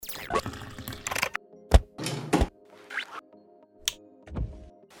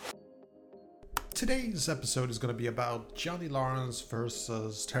Today's episode is going to be about Johnny Lawrence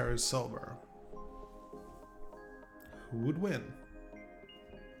versus Terry Silver. Who would win?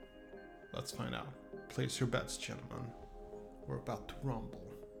 Let's find out. Place your bets, gentlemen. We're about to rumble.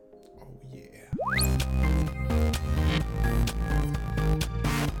 Oh yeah.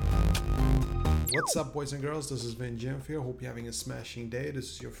 What's up, boys and girls? This is Vin Jim here. Hope you're having a smashing day.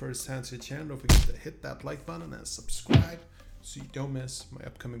 This is your first time to the channel. Don't forget to hit that like button and subscribe so you don't miss my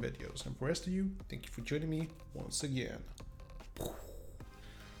upcoming videos. And for the rest of you, thank you for joining me once again.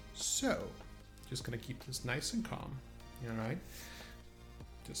 So, just gonna keep this nice and calm. Alright?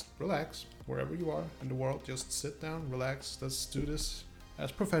 Just relax wherever you are in the world. Just sit down, relax. Let's do this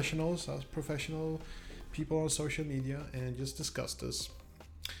as professionals, as professional people on social media, and just discuss this.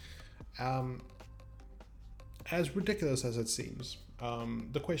 As ridiculous as it seems,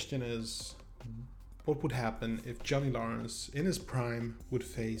 the question is, what would happen if Johnny Lawrence in his prime would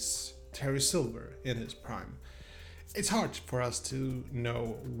face Terry Silver in his prime? It's hard for us to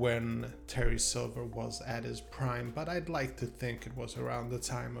know when Terry Silver was at his prime, but I'd like to think it was around the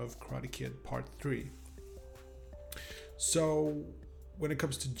time of Karate Kid Part 3. So, when it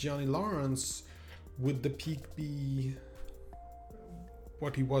comes to Johnny Lawrence, would the peak be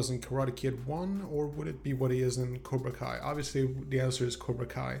what he was in Karate Kid 1, or would it be what he is in Cobra Kai? Obviously, the answer is Cobra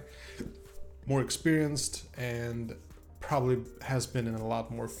Kai. More experienced and probably has been in a lot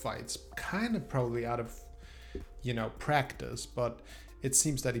more fights. Kind of probably out of, practice, but it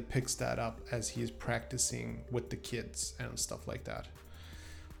seems that he picks that up as he's practicing with the kids and stuff like that.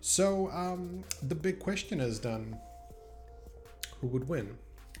 So the big question is then, who would win?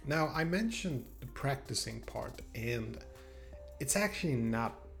 Now, I mentioned the practicing part, and it's actually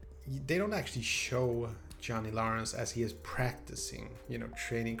not, they don't actually show Johnny Lawrence as he is practicing,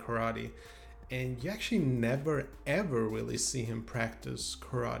 training karate. And you actually never ever really see him practice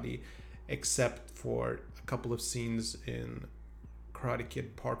karate except for a couple of scenes in Karate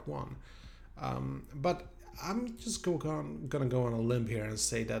Kid Part 1. But I'm just gonna go on a limb here and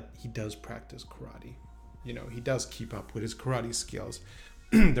say that he does practice karate. He does keep up with his karate skills.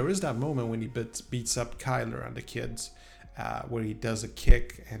 There is that moment when he beats up Kyler and the kids, where he does a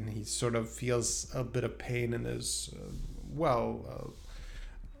kick and he sort of feels a bit of pain in his,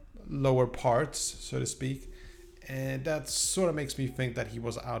 lower parts, so to speak, and that sort of makes me think that he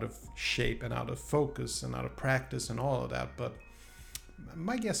was out of shape and out of focus and out of practice and all of that. But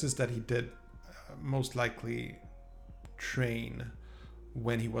my guess is that he did most likely train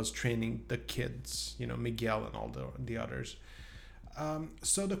when he was training the kids, Miguel and all the others.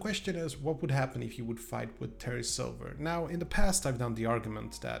 So the question is, what would happen if you would fight with Terry Silver? Now, in the past, I've done the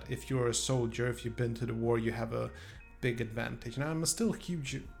argument that if you're a soldier, if you've been to the war, you have a big advantage. And I'm still a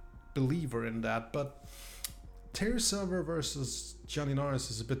huge believer in that, but Terry Silver versus Johnny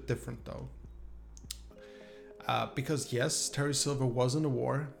Lawrence is a bit different though, because yes, Terry Silver was in the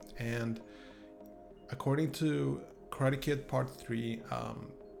war, and according to Karate Kid Part 3,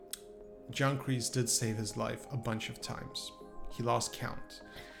 John Kreese did save his life a bunch of times. He lost count.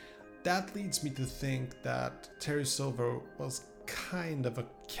 That leads me to think that Terry Silver was kind of a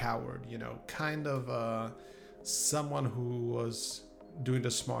coward, kind of someone who was doing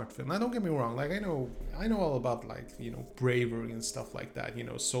the smart thing. Now, don't get me wrong, I know all about bravery and stuff like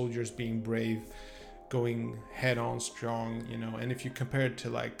that, soldiers being brave, going head on strong, and if you compare it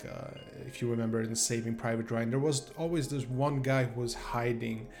to if you remember in Saving Private Ryan, there was always this one guy who was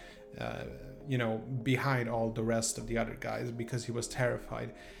hiding behind all the rest of the other guys because he was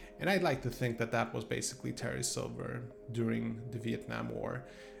terrified. And I'd like to think that that was basically Terry Silver during the Vietnam War.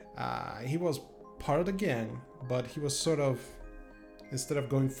 He was part of the gang, but he was sort of, instead of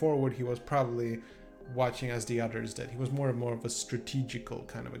going forward, he was probably watching as the others did. He was more and more of a strategical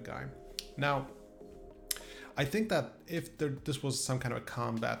kind of a guy. Now, I think that if this was some kind of a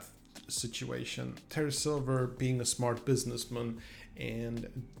combat situation, Terry Silver, being a smart businessman and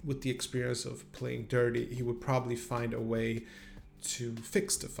with the experience of playing dirty, he would probably find a way to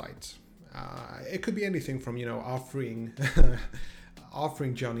fix the fight. It could be anything from,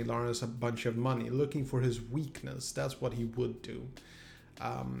 offering Johnny Lawrence a bunch of money, looking for his weakness. That's what he would do.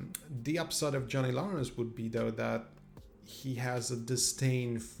 The upside of Johnny Lawrence would be, though, that he has a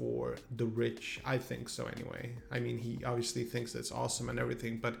disdain for the rich. I think so, anyway. I mean, he obviously thinks it's awesome and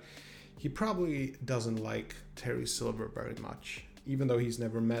everything, but he probably doesn't like Terry Silver very much, even though he's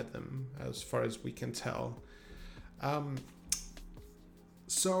never met him, as far as we can tell.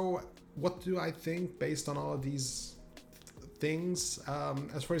 So, what do I think based on all of these things?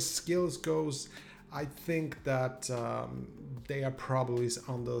 As far as skills goes, I think that they are probably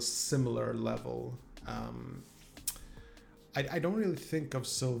on the similar level. I don't really think of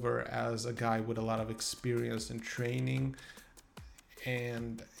Silver as a guy with a lot of experience in training.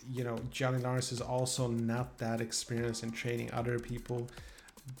 And, you know, Johnny Lawrence is also not that experienced in training other people.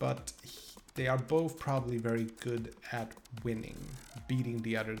 But they are both probably very good at winning, beating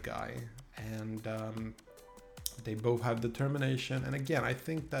the other guy. And they both have determination. And again, I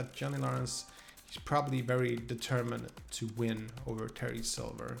think that Johnny Lawrence, he's probably very determined to win over Terry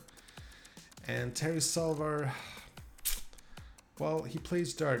Silver. And Terry Silver, well, he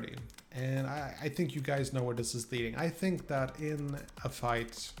plays dirty. And I think you guys know where this is leading. I think that in a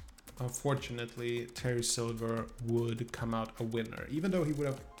fight, unfortunately, Terry Silver would come out a winner. Even though he would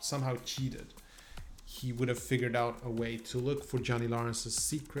have somehow cheated, he would have figured out a way to look for Johnny Lawrence's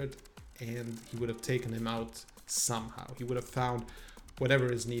secret, and he would have taken him out somehow. He would have found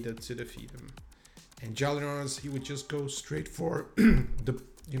whatever is needed to defeat him. And Johnny Lawrence, he would just go straight for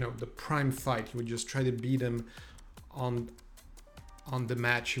the prime fight. He would just try to beat him on the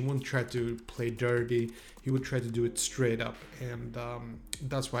match. He wouldn't try to play dirty. He would try to do it straight up, and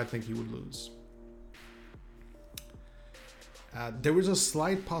that's why I think he would lose. There was a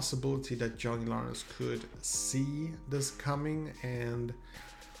slight possibility that Johnny Lawrence could see this coming and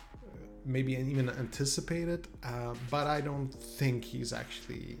maybe even anticipate it, but I don't think he's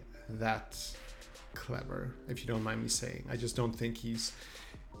actually that clever, if you don't mind me saying. I just don't think he's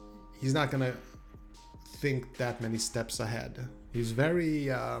not gonna think that many steps ahead. He's very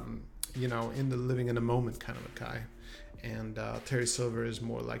in the living in the moment kind of a guy, and Terry Silver is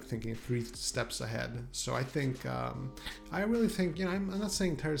more like thinking 3 steps ahead. So I think I really think, I'm not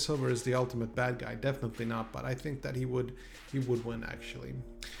saying Terry Silver is the ultimate bad guy, definitely not, but I think that he would win actually.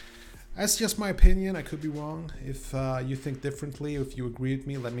 That's just my opinion. I could be wrong. If you think differently, if you agree with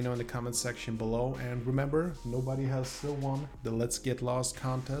me, let me know in the comment section below. And remember, nobody has still won the Let's Get Lost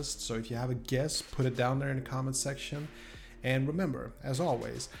contest. So if you have a guess, put it down there in the comment section. And remember, as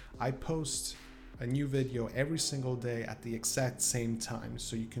always, I post a new video every single day at the exact same time.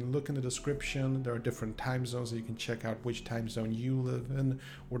 So you can look in the description. There are different time zones, so you can check out which time zone you live in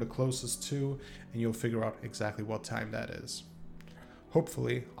or the closest to, and you'll figure out exactly what time that is.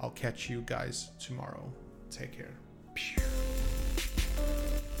 Hopefully, I'll catch you guys tomorrow. Take care.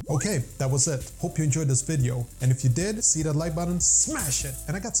 Okay, that was it. Hope you enjoyed this video. And if you did, see that like button, smash it.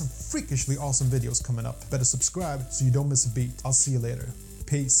 And I got some freakishly awesome videos coming up. Better subscribe so you don't miss a beat. I'll see you later.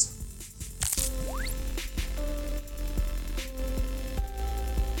 Peace.